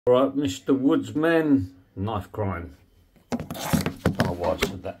Right, Mr. Woodsman, knife crime. I don't know why I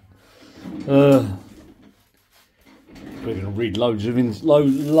said that. We're gonna read loads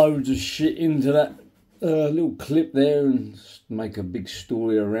of shit into that little clip there and make a big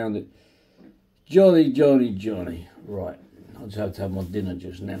story around it. Johnny. Right, I just have to have my dinner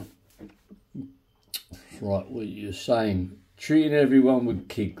just now. Right, what you're saying? Treating everyone with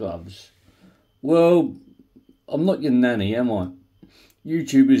kid gloves. Well, I'm not your nanny, am I?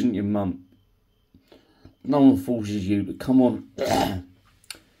 YouTube isn't your mum. No one forces you to come on.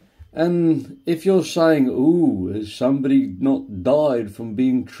 And if you're saying, ooh, has somebody not died from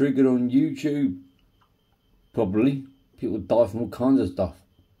being triggered on YouTube? Probably. People die from all kinds of stuff.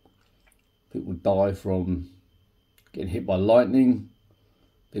 People die from getting hit by lightning.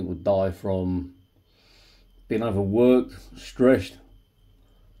 People die from being overworked, stressed.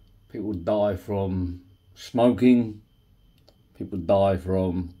 People die from smoking. People die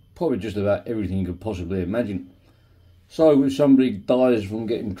from probably just about everything you could possibly imagine. So if somebody dies from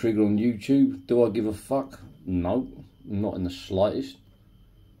getting triggered on YouTube, do I give a fuck? No, not in the slightest.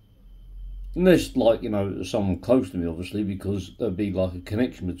 Unless, like, you know, someone close to me, obviously, because there'd be like a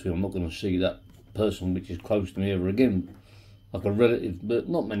connection between. I'm not going to see that person which is close to me ever again, like a relative, but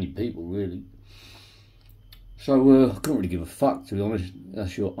not many people really. So I couldn't really give a fuck, to be honest.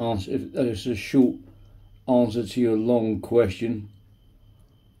 That's your answer. It's a short answer to your long question.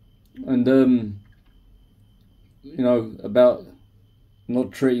 And you know, about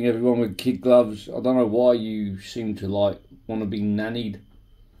not treating everyone with kid gloves. I don't know why you seem to like want to be nannied.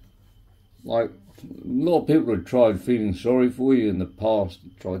 Like, a lot of people have tried feeling sorry for you in the past,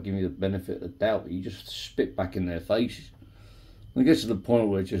 try to give you the benefit of the doubt, but you just spit back in their faces. And it gets to the point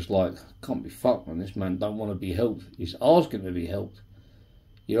where it's just like, can't be fucked, man. This man don't want to be helped. He's asking to be helped.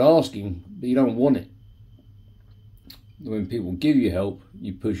 You're asking, but you don't want it. When people give you help,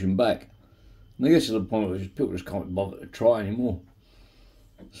 you push them back. And it gets to the point where people just can't bother to try anymore.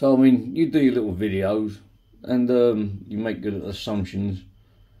 So, I mean, you do your little videos, and you make good assumptions,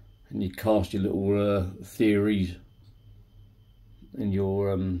 and you cast your little theories, and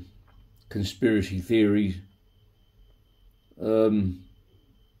your conspiracy theories. That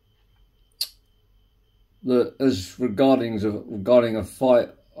as regarding a fight,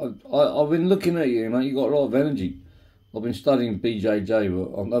 I've been looking at you, mate. You got a lot of energy. I've been studying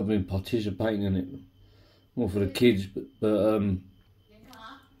BJJ, but I've been participating in it more for the kids. But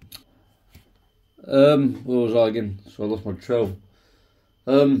where was I again? So I lost my trail.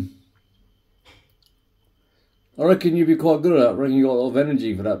 I reckon you'd be quite good at that. I reckon you got a lot of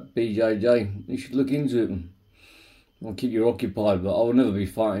energy for that BJJ. You should look into it and I'll keep you occupied. But I will never be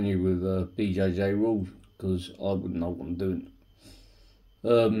fighting you with BJJ rules because I wouldn't know what I'm doing.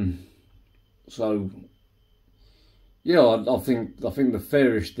 So yeah, I think the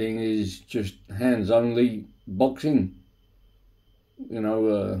fairest thing is just hands only boxing. You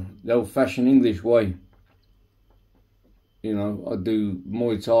know, the old-fashioned English way. You know, I do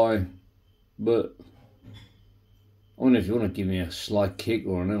Muay Thai, but I mean, if you want to give me a slight kick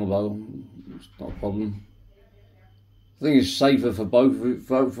or an elbow, it's not a problem. I think it's safer for both,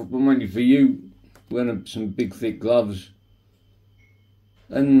 mainly for you, wearing some big thick gloves.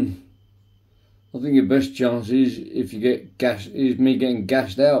 And I think your best chance is if you get gas, is me getting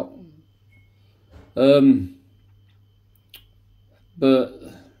gassed out. But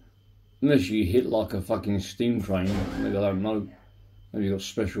unless you hit like a fucking steam train, maybe I don't know. Maybe you got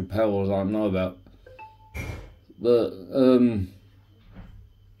special powers I don't know about. But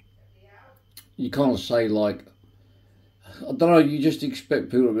you can't say like, I don't know. You just expect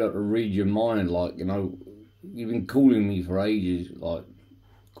people to be able to read your mind. Like, you know, you've been calling me for ages, like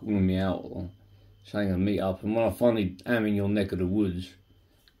calling me out. Or saying to meet up, and when I finally am in your neck of the woods,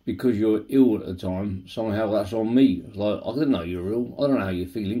 because you're ill at the time, somehow that's on me. It's like, I didn't know you were ill. I don't know how you're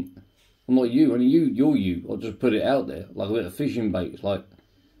feeling. I'm not you, only you're you. I'll just put it out there, like a bit of fishing bait. It's like,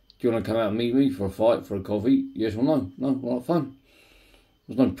 do you want to come out and meet me for a fight, for a coffee? Yes or no? No, not fun.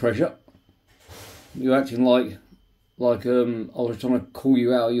 There's no pressure. You're acting like I was trying to call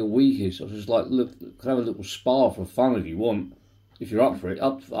you out of your weakness. I was just like, look, can have a little spar for fun if you want. If you're up for it,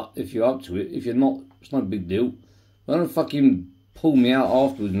 if you're up to it. If you're not, it's no big deal. But don't fucking pull me out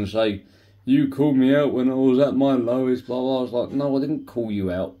afterwards and say, you called me out when I was at my lowest, blah, blah. I was like, no, I didn't call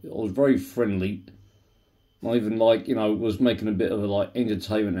you out. I was very friendly. I even, like, you know, was making a bit of a, like,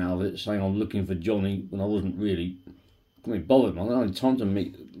 entertainment out of it, saying I'm looking for Johnny when I wasn't really. I couldn't be bothered, man. I don't have time to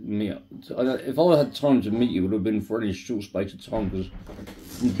meet up. If I had time to meet you, it would have been for any short space of time because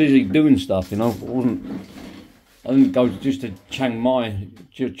I'm busy doing stuff, you know. I didn't go just to Chiang Mai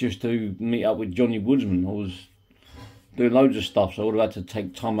just to meet up with Johnny Woodsman. I was doing loads of stuff, so I would have had to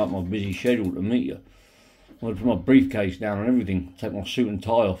take time out of my busy schedule to meet you. I would have put my briefcase down and everything, take my suit and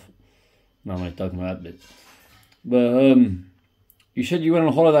tie off. No, mate, don't know that bit. But you said you went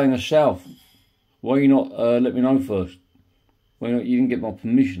on holiday in the south. Why you not let me know first? Why not? You didn't get my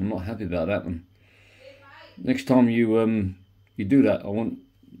permission. I'm not happy about that, man. Next time you do that, I want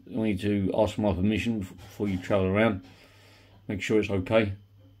you to ask for my permission before you travel around. Make sure it's okay.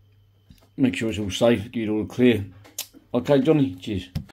 Make sure it's all safe. Get it all clear. Okay, Johnny. Cheers.